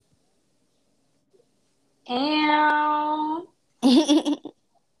Ow.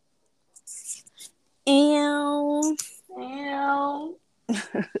 Ew. Ow.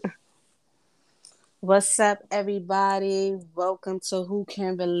 What's up, everybody? Welcome to Who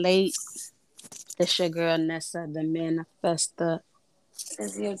Can Relate. It's your girl Nessa, the manifester.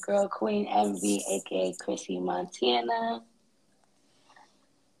 This is your girl Queen Envy, aka Chrissy Montana.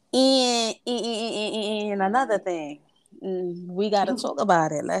 And another thing, we got to talk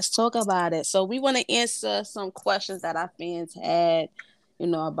about it. Let's talk about it. So we want to answer some questions that our fans had,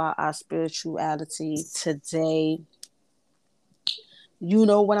 about our spirituality today. You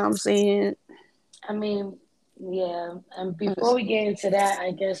know what I'm saying? I mean, yeah. And before we get into that,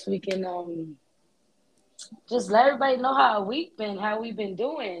 I guess we can just let everybody know how our week been, how we been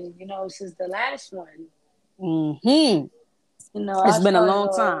doing. Since the last one. Mm-hmm. I It's been a started long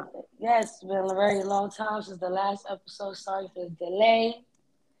off. time. Yes, it's been a very long time since the last episode. Sorry for the delay.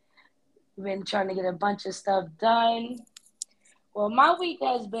 We've been trying to get a bunch of stuff done. Well, my week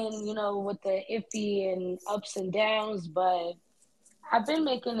has been, with the iffy and ups and downs, but I've been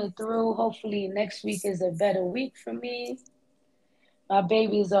making it through. Hopefully, next week is a better week for me. My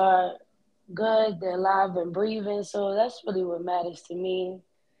babies are good, they're alive and breathing, so that's really what matters to me.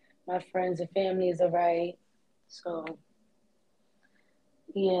 My friends and family is all right. So,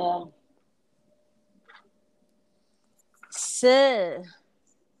 yeah. So,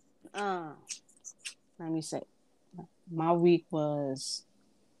 uh, let me say, my week was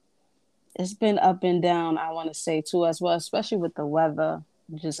it's been up and down, I want to say too, as well, especially with the weather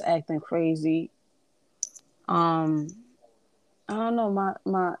just acting crazy. um I don't know,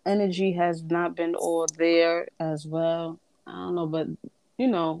 my energy has not been all there as well. I don't know, but you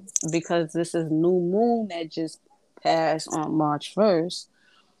know because this is new moon that just passed on March 1st.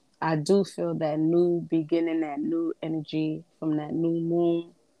 I do feel that new beginning, that new energy from that new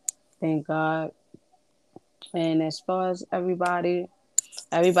moon. Thank God. And as far as everybody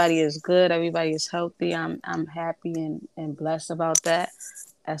is good. Everybody is healthy. I'm happy and blessed about that.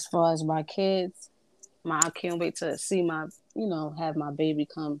 As far as my kids, I can't wait to see have my baby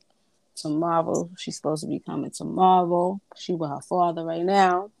come tomorrow. She's supposed to be coming tomorrow. She with her father right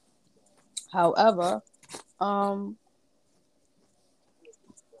now. However, um,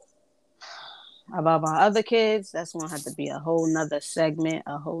 about my other kids, that's gonna have to be a whole nother segment,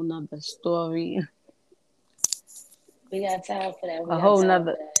 a whole nother story, We got time for that. We a got whole time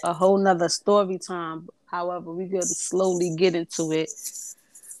nother for that. a whole nother story time. However, we gotta slowly get into it.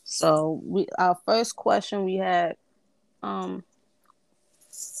 So our first question we had um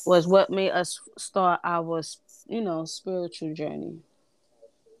was what made us start our spiritual journey.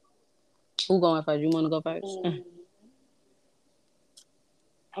 Who going first? You want to go first? Mm,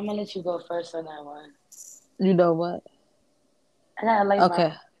 I'm gonna let you go first on that one. You know what? I gotta like my,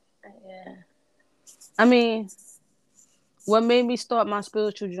 Okay. yeah. I mean, what made me start my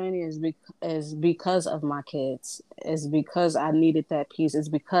spiritual journey is because of my kids. It's because I needed that peace. It's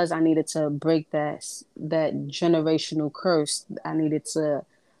because I needed to break that generational curse. I needed to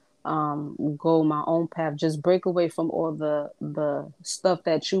go my own path, just break away from all the stuff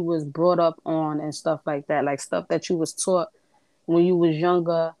that you was brought up on and stuff like that, like stuff that you was taught when you was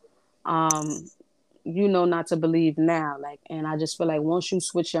younger. um not to believe now, like, and I just feel like once you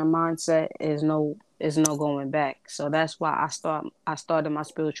switch your mindset, is no going back. So that's why I started my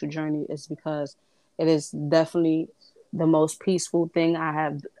spiritual journey, is because it is definitely the most peaceful thing I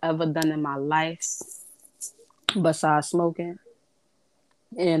have ever done in my life, besides smoking.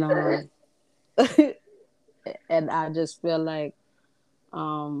 And and I just feel like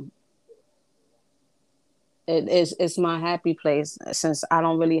um it's my happy place, since I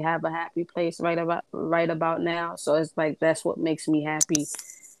don't really have a happy place right about now. So it's like that's what makes me happy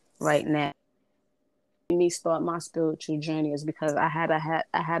right now. Me start my spiritual journey is because I had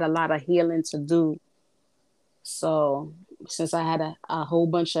a lot of healing to do. So since I had a whole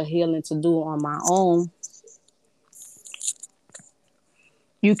bunch of healing to do on my own,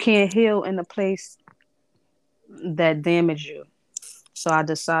 you can't heal in a place that damaged you. So I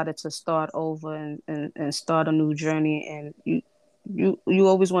decided to start over and start a new journey. And you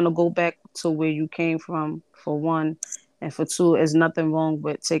always want to go back to where you came from, for one, and for two, there's nothing wrong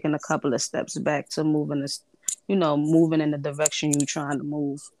with taking a couple of steps back to moving in the direction you're trying to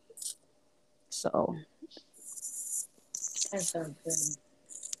move. So That sounds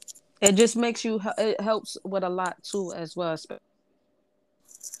good. it just it helps with a lot too as well.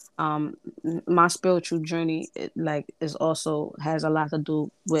 Um, my spiritual journey, like, is also has a lot to do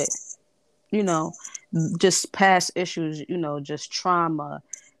with you know just past issues, just trauma,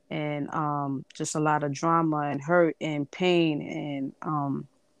 and just a lot of drama and hurt and pain, and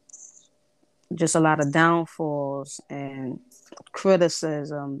just a lot of downfalls and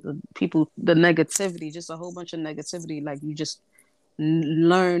criticism, the negativity, just a whole bunch of negativity. Like you just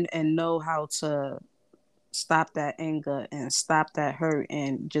learn and know how to stop that anger and stop that hurt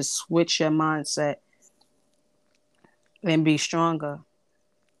and just switch your mindset and be stronger.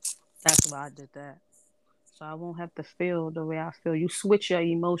 That's why I did that. So I won't have to feel the way I feel. You switch your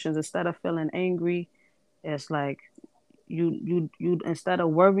emotions instead of feeling angry. It's like you instead of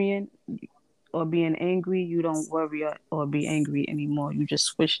worrying or being angry, you don't worry or be angry anymore. You just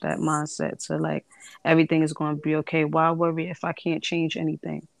switch that mindset to like everything is going to be okay. Why worry if I can't change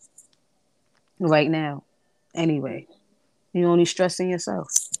anything right now? Anyway, you're only stressing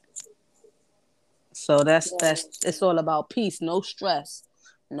yourself. So Yeah, that's it's all about peace, no stress,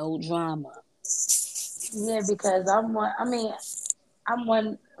 no drama. yeah, because I'm one. I mean, I'm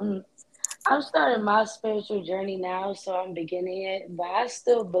one. I'm starting my spiritual journey now, so I'm beginning it. But I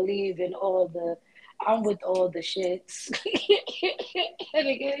still believe in all the. I'm with all the shits. And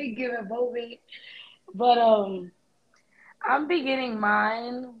again, give it moment. But I'm beginning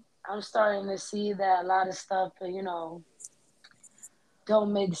mine. I'm starting to see that a lot of stuff,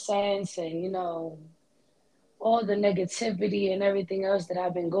 don't make sense, and all the negativity and everything else that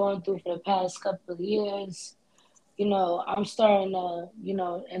I've been going through for the past couple of years. I'm starting to,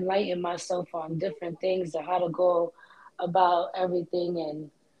 enlighten myself on different things and how to go about everything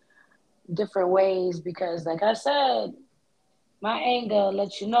in different ways because, like I said, my anger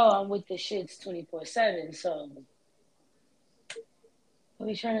lets you know I'm with the shits 24/7. So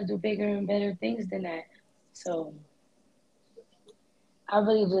we trying to do bigger and better things than that. So I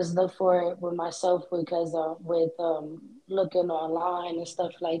really just look for it with myself because with looking online and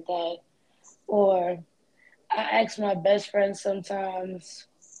stuff like that. Or I ask my best friend sometimes.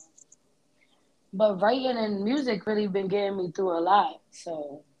 But writing and music really been getting me through a lot.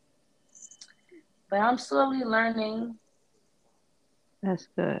 So, but I'm slowly learning. That's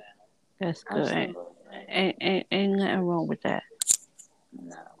good. That's I'm good. slowly learning. Ain't nothing wrong with that.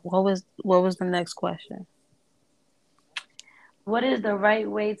 No. What was the next question? What is the right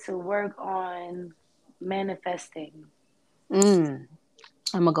way to work on manifesting? Mm,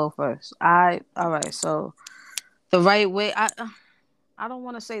 I'm gonna go first. All right. So the right way, I don't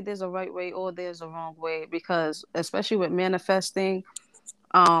want to say there's a right way or there's a wrong way because especially with manifesting,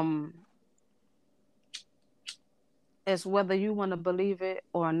 um, it's whether you want to believe it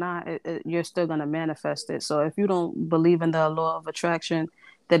or not, you're still going to manifest it. So if you don't believe in the law of attraction,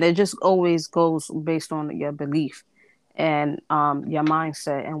 then it just always goes based on your belief and your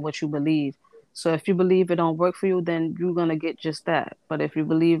mindset and what you believe. So if you believe it don't work for you, then you're going to get just that. But if you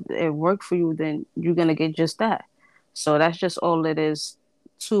believe it worked for you, then you're going to get just that. So that's just all it is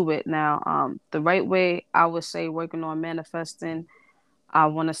to it. Now, the right way I would say working on manifesting, I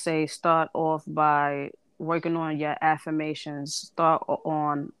want to say start off by working on your affirmations. Start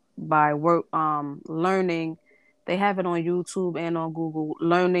on by learning. They have it on YouTube and on Google.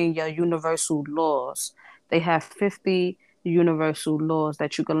 Learning your universal laws. They have 50 universal laws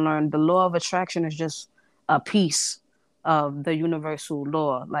that you can learn. The law of attraction is just a piece of the universal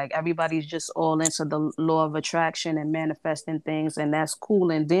law. Like everybody's just all into the law of attraction and manifesting things, and that's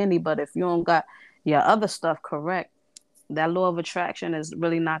cool and dandy. But if you don't got your other stuff correct, that law of attraction is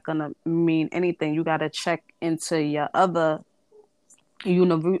really not going to mean anything. You got to check into your other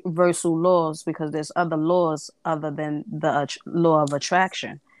universal laws because there's other laws other than the law of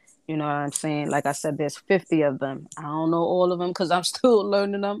attraction. You know what I'm saying? Like I said, there's 50 of them. I don't know all of them because I'm still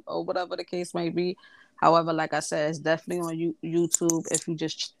learning them or whatever the case may be. However, like I said, it's definitely on YouTube. If you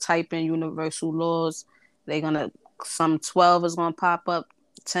just type in universal laws, they're gonna some 12 is gonna pop up,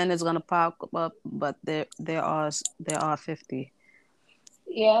 10 is gonna pop up, but there are 50.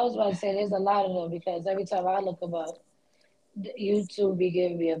 Yeah, I was about to say there's a lot of them because every time I look about YouTube, be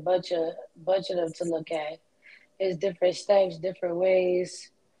giving me a bunch of them to look at. There's different steps, different ways.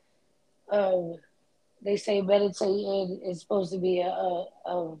 Um, they say meditating is supposed to be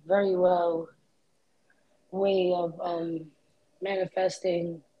a very well way of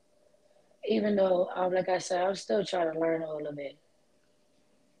manifesting. Even though, like I said, I'm still trying to learn all of it.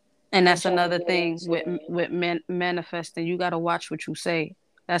 And I'm that's trying to another get thing into it. with manifesting. You got to watch what you say.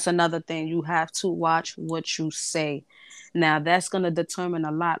 That's another thing. You have to watch what you say. Now that's gonna determine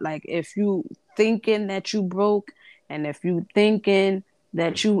a lot. Like if you thinking that you broke, and if you thinking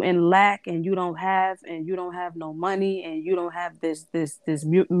that you in lack and you don't have no money and you don't have this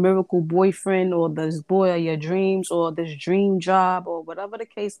miracle boyfriend or this boy of your dreams or this dream job or whatever the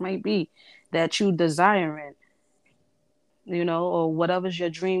case might be that you desiring, or whatever's your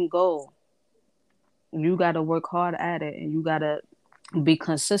dream goal, you got to work hard at it and you got to be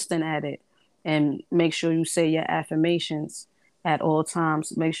consistent at it. and make sure you say your affirmations at all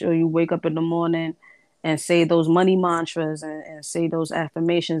times. Make sure you wake up in the morning and say those money mantras, and say those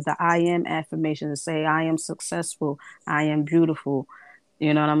affirmations, the I am affirmations. Say, I am successful, I am beautiful.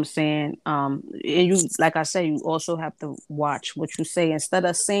 You know what I'm saying? And you, like I say, you also have to watch what you say. Instead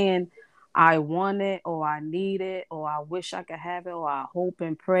of saying, I want it, or I need it, or I wish I could have it, or I hope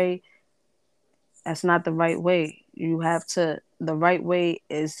and pray, that's not the right way. You have to, the right way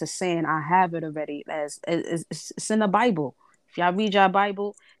is to saying, I have it already. As it's in the Bible. If y'all read your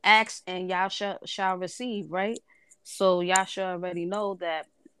Bible, ask and y'all shall receive, right? So y'all should already know that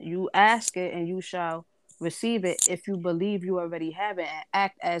you ask it and you shall receive it if you believe you already have it, and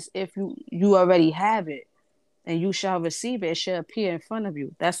act as if you already have it, and you shall receive it. It shall appear in front of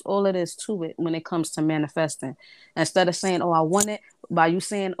you. That's all it is to it when it comes to manifesting. Instead of saying, oh, I want it, by you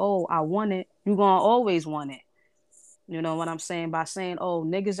saying, oh, I want it, you're going to always want it. You know what I'm saying? By saying, oh,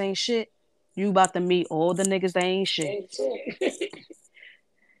 niggas ain't shit, you about to meet all the niggas that ain't shit. That's it.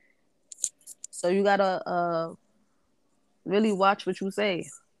 So you got to really watch what you say.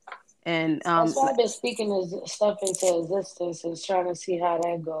 And That's why I've been speaking this stuff into existence and trying to see how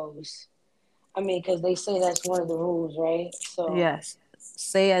that goes. I mean, because they say that's one of the rules, right? yes,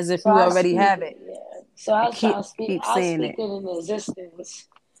 say as if So you I already speak have it, it, yeah. So and keep I saying speak it. it into existence.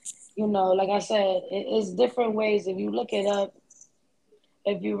 You know, like I said, it's different ways. If you look it up,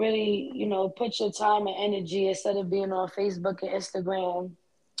 if you really, put your time and energy instead of being on Facebook and Instagram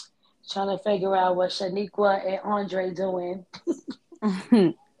trying to figure out what Shaniqua and Andre doing,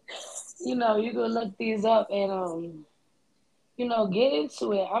 you can look these up and get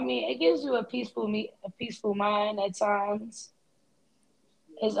into it. I mean, it gives you a peaceful mind at times.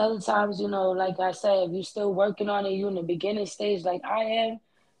 There's other times, like I said, if you're still working on it, you in the beginning stage like I am,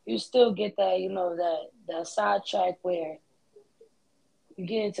 you still get that, that sidetrack where you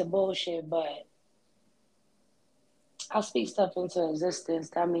get into bullshit, but I speak stuff into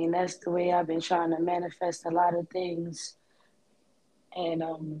existence. I mean, that's the way I've been trying to manifest a lot of things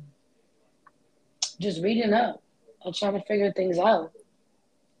and just reading up and trying to figure things out.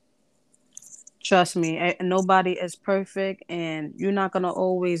 Trust me, nobody is perfect, and you're not going to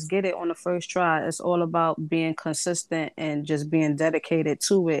always get it on the first try. It's all about being consistent and just being dedicated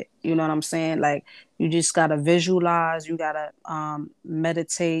to it. You know what I'm saying? Like, you just got to visualize, you got to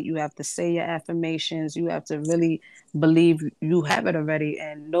meditate, you have to say your affirmations, you have to really believe you have it already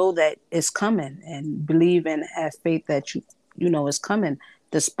and know that it's coming, and believe and have faith that you know it's coming,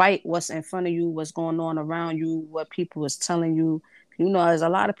 despite what's in front of you, what's going on around you, what people is telling you. You know, there's a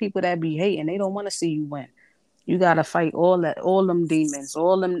lot of people that be hating. They don't want to see you win. You gotta fight all them demons,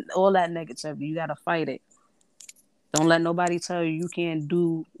 all that negativity. You gotta fight it. Don't let nobody tell you you can't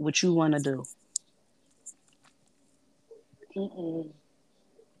do what you want to do. Mm-mm.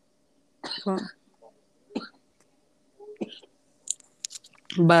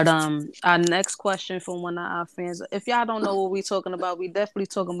 But our next question from one of our fans. If y'all don't know what we talking about, we definitely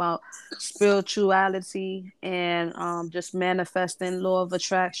talking about spirituality and just manifesting law of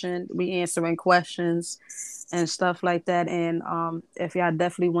attraction. We answering questions and stuff like that. And if y'all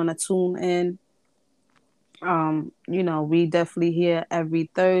definitely want to tune in, we definitely here every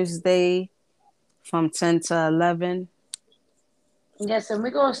Thursday from 10 to 11. Yes, and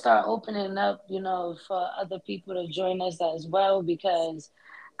we're gonna start opening up, for other people to join us as well because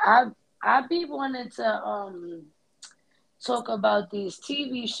I I be wanting to talk about these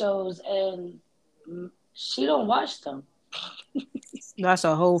TV shows and she don't watch them. That's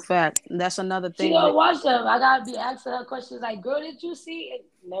a whole fact. That's another She thing when don't it, watch them. I gotta be asking her questions like, "Girl, did you see it?"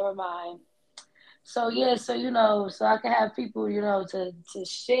 Never mind. So yeah, so so I can have people, to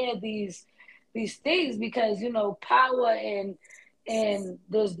share these things because power and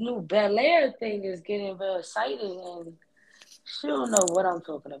this new Bel Air thing is getting real exciting, and she don't know what I'm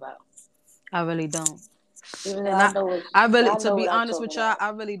talking about. I really don't. Even though And I really, I to know be what I'm honest talking with y'all, about. I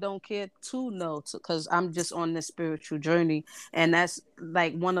really don't care to know, because I'm just on this spiritual journey. And that's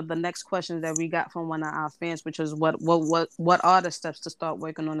like one of the next questions that we got from one of our fans, which is what are the steps to start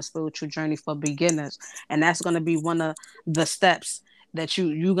working on a spiritual journey for beginners? And that's going to be one of the steps that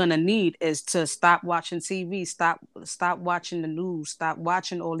you're gonna need, is to stop watching TV, stop watching the news, stop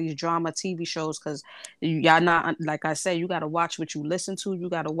watching all these drama TV shows, because y'all not, like I said, you gotta watch what you listen to, you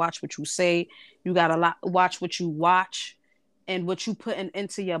gotta watch what you say, you gotta watch what you watch, and what you putting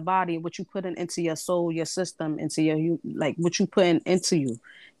into your body, what you putting into your soul, your system, into your, like what you putting into you.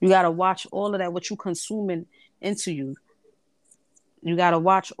 You gotta watch all of that, what you consuming into you. You gotta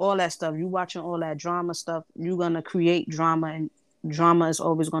watch all that stuff. You watching all that drama stuff, you're gonna create drama, and drama is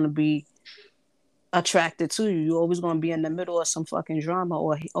always gonna be attracted to you. You're always going to be in the middle of some fucking drama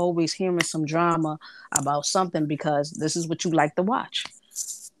or always hearing some drama about something because this is what you like to watch.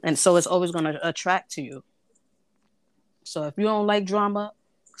 And so it's always going to attract to you. So if you don't like drama,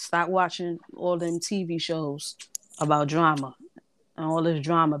 stop watching all them TV shows about drama and all this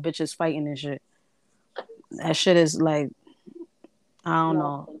drama, bitches fighting and shit. That shit is like, I don't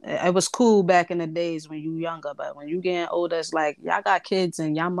know. Nothing. It was cool back in the days when you younger, but when you getting older, it's like y'all got kids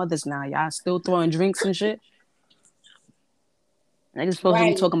and y'all mothers now. Y'all still throwing drinks and shit. Niggas supposed to be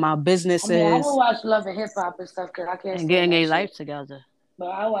Right. talking about I mean, I don't businesses watch Love and Hip Hop and stuff because I can't and stand getting that a shit. life together. But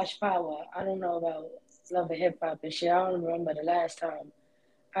I watch Power. I don't know about Love and Hip Hop and shit. I don't remember the last time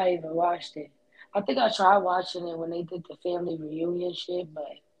I even watched it. I think I tried watching it when they did the family reunion shit, but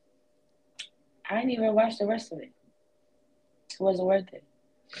I didn't even watch the rest of it. It wasn't worth it.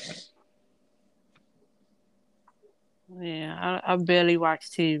 Yeah, I barely watch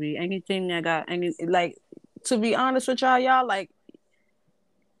TV. Anything that got any like, to be honest with y'all like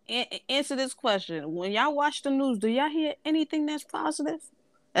answer this question. When y'all watch the news, do y'all hear anything that's positive?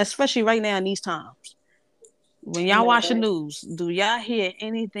 Especially right now in these times. When y'all watch the Never. news, do y'all hear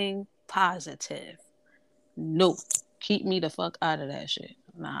anything positive? Nope. Keep me the fuck out of that shit.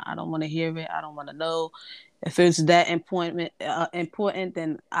 Nah, I don't want to hear it. I don't want to know. If it's that important,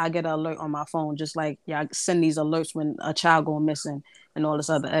 then I get an alert on my phone, just like y'all send these alerts when a child going missing and all this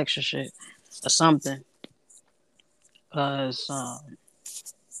other extra shit or something. Cause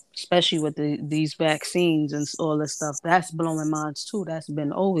especially with these vaccines and all this stuff, that's blowing minds too. That's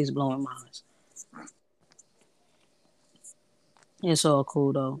been always blowing minds. It's all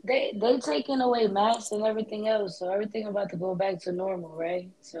cool though. They taking away masks and everything else, so everything about to go back to normal, right?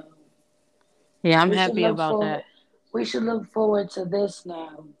 So Yeah, I'm we should happy look about for that. we should look forward to this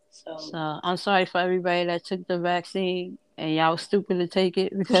now. So So I'm sorry for everybody that took the vaccine and y'all was stupid to take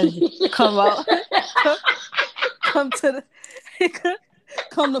it because you come out, come, come to the,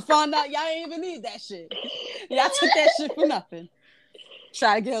 come to find out y'all ain't even need that shit. Y'all took that shit for nothing.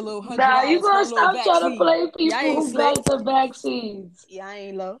 Try to get a little hundred Nah, you dollars for gonna a little stop trying to vaccine. play Y'all people ain't who slick. got the vaccines. Y'all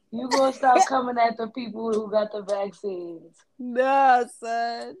ain't low. You gonna stop coming at the people who got the vaccines. Nah,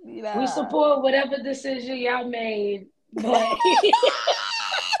 son. We Nah. support whatever decision y'all made, but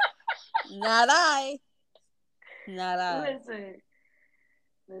Not I. Not I. listen,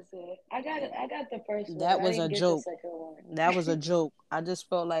 listen. I got the first one. That I was a didn't get the joke. second one. That was a joke. I just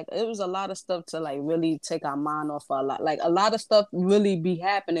felt like it was a lot of stuff to like really take our mind off a lot. Like a lot of stuff really be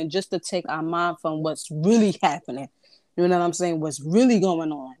happening just to take our mind from what's really happening. You know what I'm saying? What's really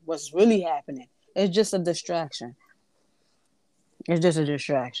going on? What's really happening? It's just a distraction. It's just a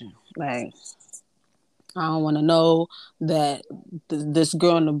distraction. Like I don't want to know that this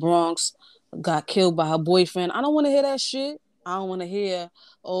girl in the Bronx got killed by her boyfriend. I don't want to hear that shit. I don't want to hear,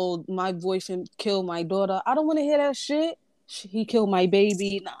 oh, my boyfriend killed my daughter. I don't want to hear that shit. He killed my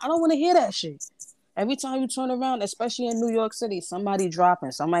baby. I don't want to hear that shit. Every time you turn around, especially in New York City, somebody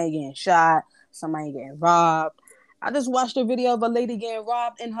dropping, somebody getting shot, somebody getting robbed. I just watched a video of a lady getting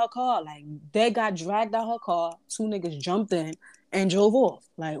robbed in her car. Like, they got dragged out her car. Two niggas jumped in and drove off.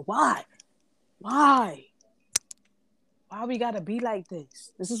 Like, why? Why? Why we gotta be like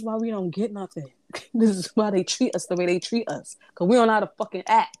this? This is why we don't get nothing. This is why they treat us the way they treat us. Cause we don't know how to fucking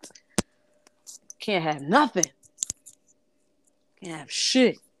act. Can't have nothing. Can't have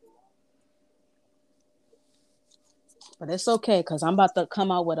shit. But it's okay, cause I'm about to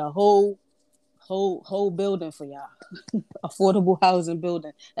come out with a whole building for y'all. Affordable housing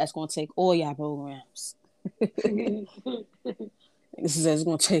building that's gonna take all y'all programs. This is it's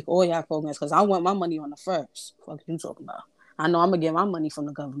gonna take all y'all programs because I want my money on the first. Fuck you talking about? I know I'm gonna get my money from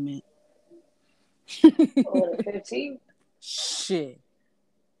the government. Or the 15th? Shit.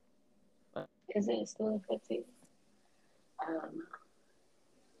 Is it still the 15th? I don't know.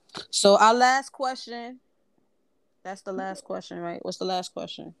 So our last question. That's the last question, right? What's the last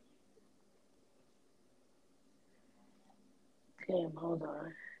question? Damn, hold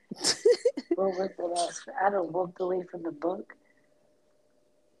on. What was the last? I don't walked away from the book.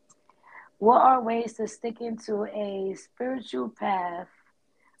 What are ways to stick into a spiritual path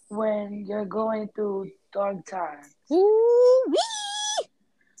when you're going through dark times? Ooh-wee.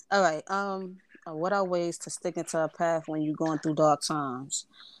 All right. What are ways to stick into a path when you're going through dark times?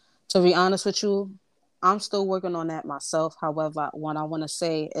 To be honest with you, I'm still working on that myself. However, what I want to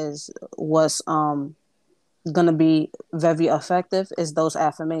say is what's gonna be very effective is those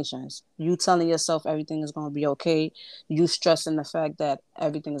affirmations. You telling yourself everything is gonna be okay. You stressing the fact that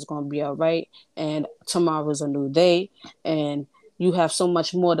everything is gonna be all right, and tomorrow's a new day, and you have so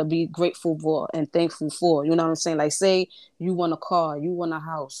much more to be grateful for and thankful for. You know what I'm saying? Like, say you want a car, you want a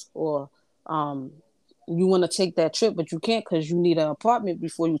house, or um you want to take that trip, but you can't because you need an apartment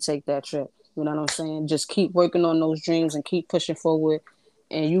before you take that trip. You know what I'm saying? Just keep working on those dreams and keep pushing forward,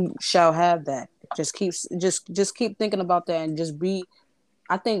 and you shall have that. Just keep thinking about that, and just be.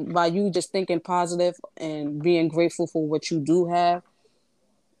 I think by you just thinking positive and being grateful for what you do have,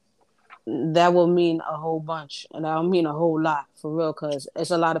 that will mean a whole bunch, and that'll mean a whole lot for real. Cause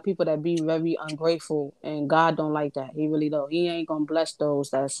it's a lot of people that be very ungrateful, and God don't like that. He really don't. He ain't gonna bless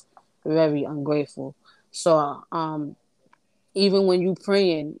those that's very ungrateful. So even when you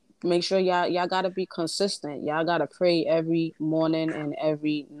praying, make sure y'all gotta be consistent. Y'all gotta pray every morning and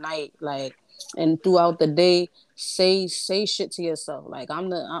every night, like, and throughout the day, say shit to yourself. Like I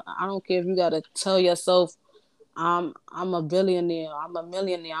don't care if you gotta tell yourself I'm a billionaire, I'm a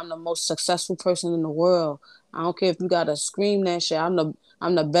millionaire, I'm the most successful person in the world. I don't care if you gotta scream that shit. I'm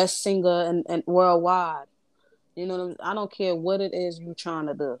the best singer and worldwide. You know what I don't care what it is you trying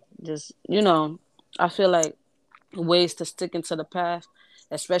to do. Just I feel like ways to stick into the path,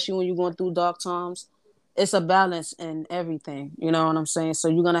 especially when you're going through dark times. It's a balance in everything. You know what I'm saying? So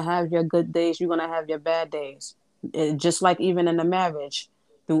you're gonna have your good days, you're gonna have your bad days. Just like even in a marriage,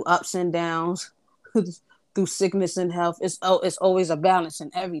 through ups and downs, through sickness and health, it's always a balance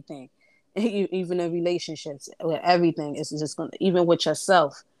in everything. Even in relationships, with everything, it's just gonna even with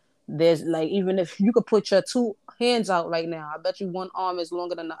yourself. There's like even if you could put your two hands out right now, I bet you one arm is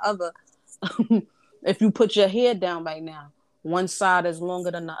longer than the other. If you put your head down right now, one side is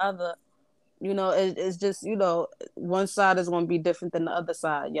longer than the other. It's just one side is going to be different than the other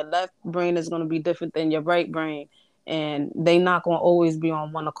side. Your left brain is going to be different than your right brain, and they not going to always be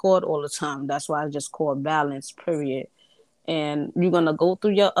on one accord all the time. That's why I just call balance. Period. And you're gonna go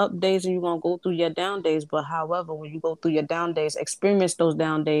through your up days and you're gonna go through your down days. But however, when you go through your down days, experience those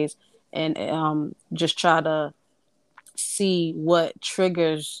down days and just try to see what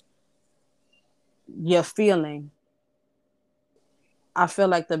triggers your feeling. I feel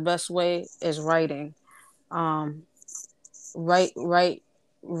like the best way is writing. Um, write,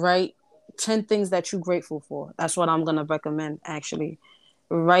 write 10 things that you're grateful for. That's what I'm gonna recommend actually.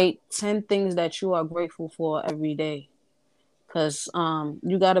 Write 10 things that you are grateful for every day. Because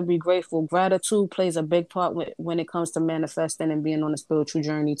you got to be grateful. Gratitude plays a big part when it comes to manifesting and being on a spiritual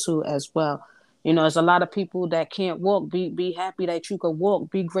journey too, as well. There's a lot of people that can't walk. Be happy that you could walk.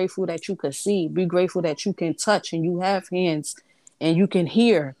 Be grateful that you could see. Be grateful that you can touch and you have hands, and you can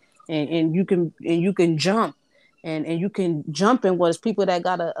hear, and you can jump, and you can jump in. Was people that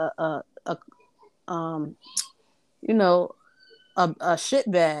got um you know a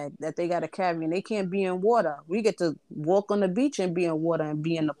shit bag that they got to carry, and they can't be in water. We get to walk on the beach and be in water and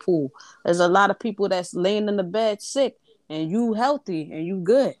be in the pool. There's a lot of people that's laying in the bed sick, and you healthy and you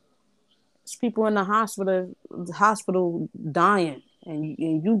good. There's people in the hospital dying, and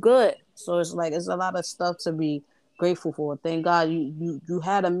you good. So it's like it's a lot of stuff to be grateful for. Thank God you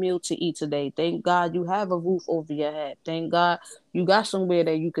had a meal to eat today. Thank God you have a roof over your head. Thank God you got somewhere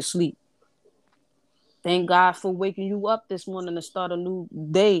that you could sleep. Thank God for waking you up this morning to start a new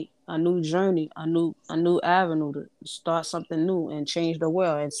day, a new journey, a new avenue to start something new and change the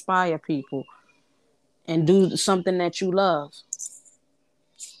world, inspire people, and do something that you love.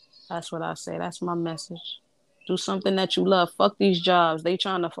 That's what I say. That's my message. Do something that you love. Fuck these jobs. They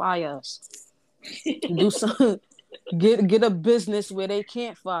trying to fire us. Do some get a business where they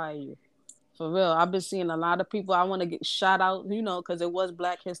can't fire you. For real, I've been seeing a lot of people. I want to get shout out, because it was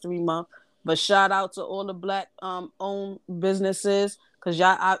Black History Month. But shout out to all the Black owned businesses, because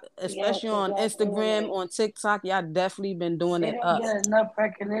Yes, especially because on y'all doing Instagram, it. on TikTok, y'all definitely been doing They it don't up. get enough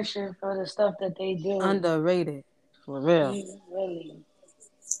recognition for the stuff that they do. Underrated, for real. Really.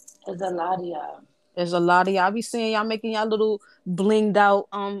 There's a lot of y'all. There's a lot of y'all be seeing y'all making y'all little blinged out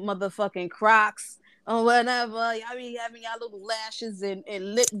motherfucking Crocs or whatever. Y'all be having y'all little lashes and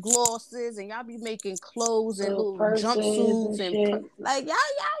lip glosses, and y'all be making clothes and Little little purses jumpsuits and and shit. like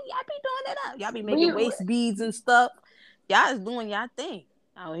y'all be doing it up. Y'all be We, making waist beads and stuff. Y'all is doing y'all thing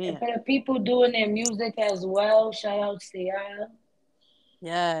out and here. for the people doing their music as well, shout out to y'all.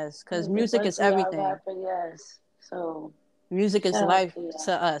 Yes, because The music is bunch of y'all everything. rapping, yes. So Music is shout out life to y'all.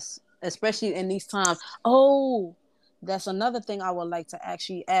 to us, especially in these times. Oh, that's another thing I would like to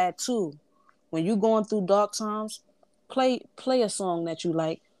actually add too. When you going through dark times, play a song that you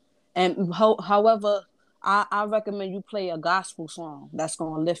like, and however, I recommend you play a gospel song that's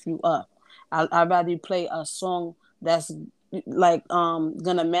gonna lift you up. I'd rather you play a song that's like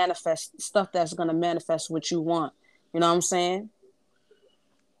gonna manifest stuff that's gonna manifest what you want. You know what I'm saying?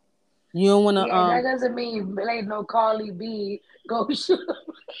 You don't wanna Yeah, that doesn't mean there ain't no Carly B go shoot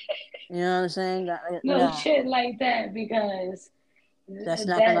you know what I'm saying? no Yeah. shit like that because That's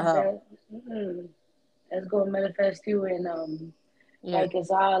not gonna help. Mm, that's gonna manifest you in Yeah,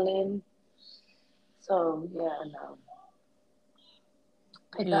 Rikers Island. So yeah, no.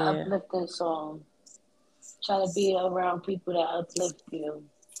 Pick an yeah, uplifting song. Try to be around people that uplift you.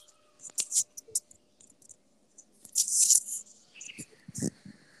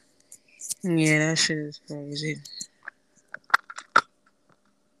 yeah. That shit is crazy.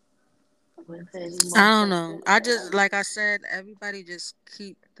 With any I more don't know. questions? I just like I said, everybody just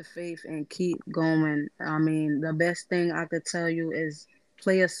keep the faith and keep going. I mean, the best thing I could tell you is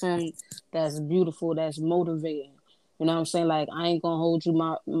play a song that's beautiful, that's motivating. You know what I'm saying? Like I ain't gonna hold you.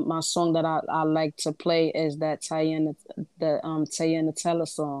 My song that I like to play is that Taya and the Teller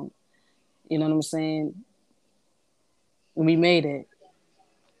song. You know what I'm saying? We made it,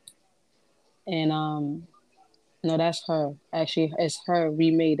 and no, that's her. Actually, it's her.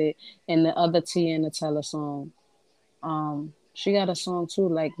 We made it, and the other Tia and the Teller song. She got a song too,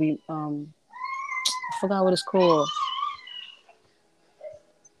 like I forgot what it's called.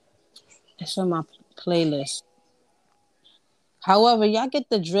 It's on my playlist. However, y'all get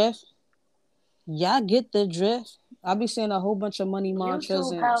the drift. Y'all get the drift. I'll be saying a whole bunch of money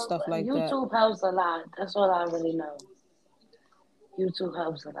mantras and stuff like that. YouTube helps a lot. That's all I really know. YouTube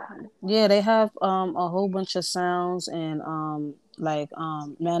helps a lot. Yeah, they have a whole bunch of sounds and like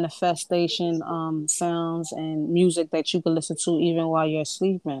manifestation sounds and music that you can listen to even while you're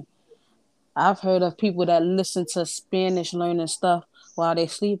sleeping. I've heard of people that listen to Spanish learning stuff while they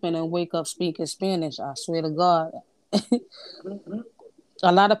sleeping and wake up speaking Spanish. I swear to God. Hmm.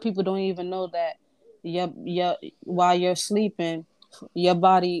 A lot of people don't even know that your while you're sleeping, your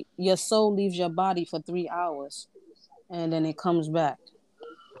body, your soul leaves your body for 3 hours and then it comes back.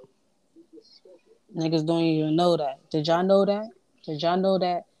 Niggas don't even know that. Did y'all know that? Did y'all know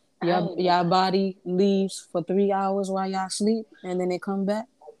that I your ain't know your that. body leaves for 3 hours while y'all sleep and then it come back?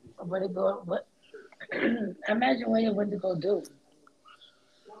 What it go? What? Imagine what it went to go do.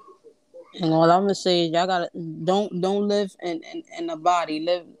 And all I'm gonna say is y'all gotta don't live in the body.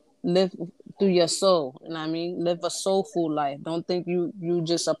 Live through your soul. You know what I mean? Live a soulful life. Don't think you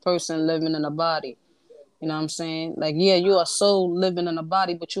just a person living in a body. You know what I'm saying? Like, yeah, you're a soul living in a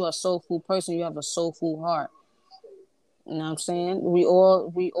body, but you're a soulful person. You have a soulful heart. You know what I'm saying? We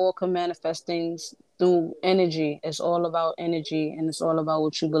all can manifest things through energy. It's all about energy and it's all about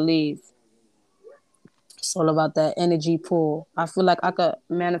what you believe. It's all about that energy pool. I feel like I could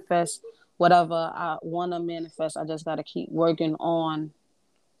manifest whatever I want to manifest. I just got to keep working on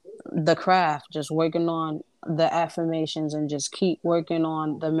the craft, just working on the affirmations and just keep working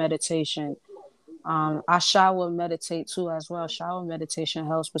on the meditation. I shower meditate too as well. Shower meditation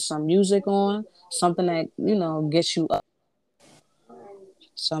helps with some music on, something that, gets you up,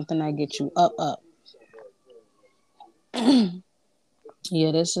 something that gets you up.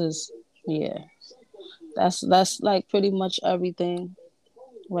 Yeah, yeah, that's like pretty much everything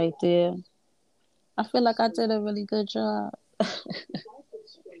right there. I feel like I did a really good job.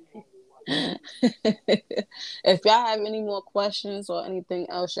 If y'all have any more questions or anything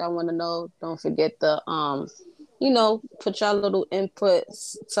else y'all want to know, don't forget to put y'all little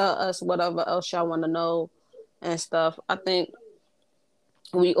inputs, tell us whatever else y'all want to know and stuff. I think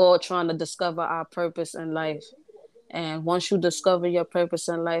we all trying to discover our purpose in life. And once you discover your purpose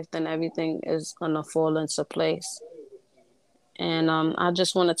in life, then everything is gonna fall into place. And I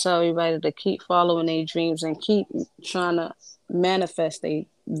just want to tell everybody to keep following their dreams and keep trying to manifest they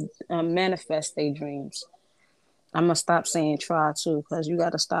manifest their dreams. I'm gonna stop saying try too, because you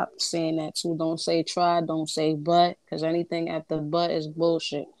gotta stop saying that too. Don't say try, don't say but, because anything after but is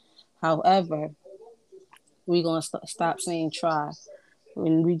bullshit. However, we gonna stop saying try.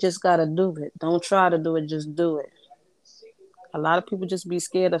 And we just gotta do it. Don't try to do it, just do it. A lot of people just be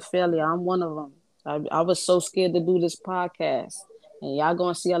scared of failure. I'm one of them. I was so scared to do this podcast. And y'all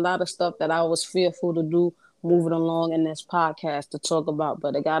gonna see a lot of stuff that I was fearful to do moving along in this podcast to talk about.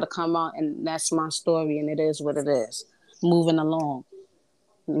 But it gotta come out and that's my story and it is what it is. Moving along.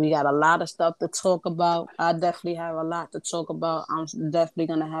 We got a lot of stuff to talk about. I definitely have a lot to talk about. I'm definitely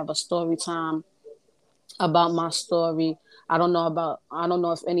gonna have a story time about my story. I don't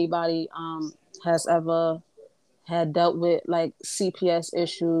know if anybody has ever had dealt with like CPS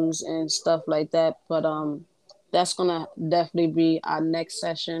issues and stuff like that. But that's gonna definitely be our next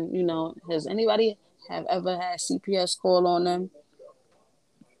session. Has anybody have ever had CPS call on them?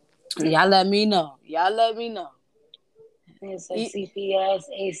 Y'all let me know. Y'all let me know. It's a CPS,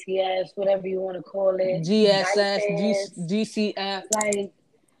 ACS, whatever you want to call it. GSS, DIFAS, GCF. like,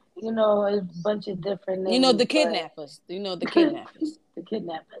 a bunch of different The names, but kidnappers. The kidnappers. the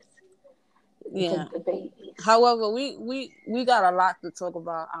kidnappers. Yeah. the babies. However, we got a lot to talk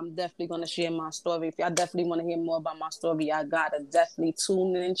about. I'm definitely gonna share my story. If y'all definitely want to hear more about my story, I gotta definitely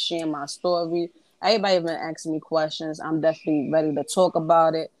tune in, share my story. Everybody been asking me questions. I'm definitely ready to talk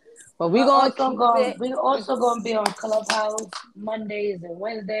about it. But we gonna keep it. We also gonna be on Clubhouse Mondays and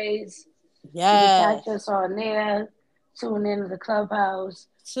Wednesdays. You can catch Yes. us on there. Tune in to the Clubhouse.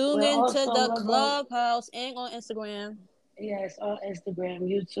 Tune into the clubhouse and on Instagram. Yes, on Instagram,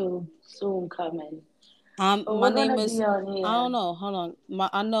 YouTube, soon coming. But My we're name gonna is be on I don't here. know. Hold on.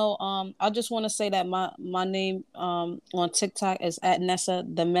 I know. I just want to say that my name on TikTok is at Nessa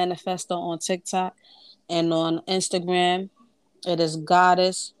the Manifesto on TikTok, and on Instagram it is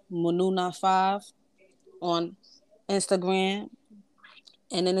Goddess Mununa 5 on Instagram,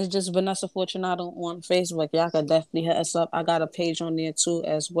 and then it's just Vanessa Fortunato on Facebook. Y'all could definitely hit us up. I got a page on there too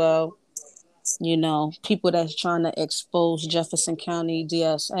as well. You know, people that's trying to expose Jefferson County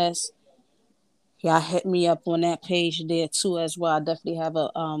DSS. Y'all hit me up on that page there too as well. I definitely have a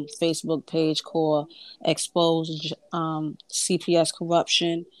Facebook page called Expose CPS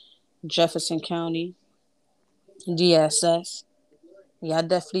Corruption Jefferson County DSS. Y'all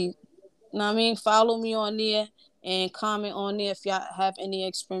definitely, you know what I mean, follow me on there and comment on there if y'all have any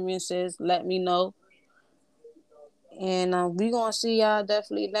experiences. Let me know. And we gonna see y'all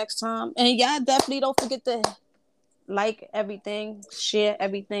definitely next time. And y'all definitely don't forget to like everything, share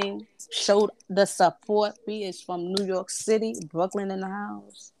everything, show the support. We is from New York City, Brooklyn in the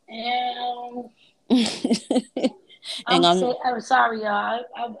house. And And I'm sorry, y'all.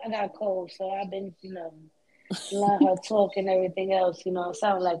 I got a cold, so I've been, letting her talk and everything else.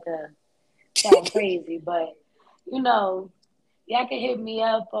 Sound crazy, but you know, y'all can hit me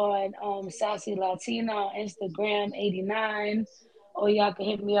up on Sassy Latina on Instagram 89, or y'all can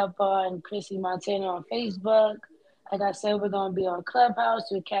hit me up on Chrissy Montana on Facebook. Like I said, we're gonna be on Clubhouse.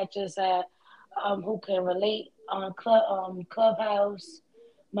 You catch us at Who Can Relate on Clubhouse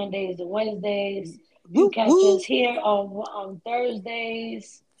Mondays and Wednesdays. You woo catch woo. us here on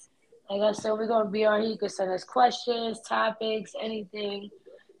Thursdays. Like I said, we're gonna be on here. You can send us questions, topics, anything.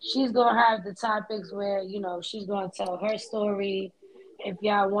 She's gonna have the topics where she's gonna tell her story. If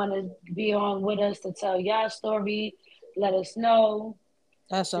y'all want to be on with us to tell y'all story, let us know.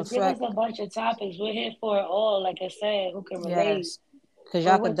 That's a Just give us fact. a bunch of topics. We're here for it all. Like I said, who can relate? Yes. Cause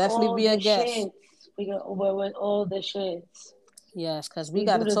We're y'all could with definitely all be a the guest. shits. We're with all the shits. Yes, cause we We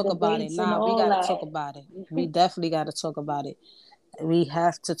do gotta the talk about it. debates and Nah, we all gotta talk that. about it. We definitely gotta talk about it. We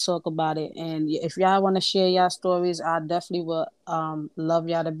have to talk about it. And if y'all want to share y'all stories, I definitely would love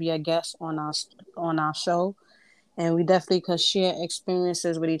y'all to be a guest on our show. And we definitely could share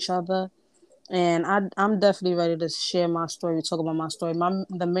experiences with each other. And I'm definitely ready to share my story, talk about my story.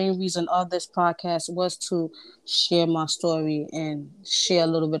 The main reason of this podcast was to share my story and share a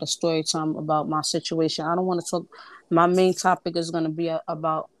little bit of story time about my situation. I don't want to talk. My main topic is going to be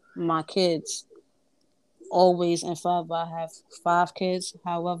about my kids. Always and forever, I have 5 kids.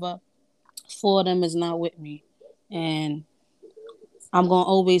 However, 4 of them is not with me, and I'm gonna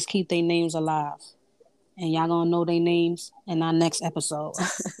always keep their names alive. And y'all gonna know their names in our next episode.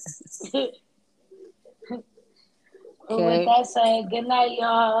 But with Okay. that said, good night,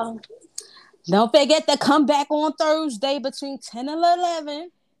 y'all. Don't forget to come back on Thursday between 10 and 11.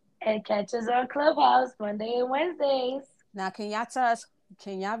 And catch us on Clubhouse Monday and Wednesdays. Now, can y'all tell us?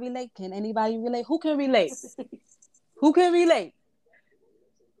 Can y'all relate? Can anybody relate? Who can relate? Who can relate?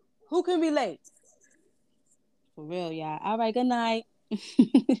 Who can relate? For real, y'all. All right, good night.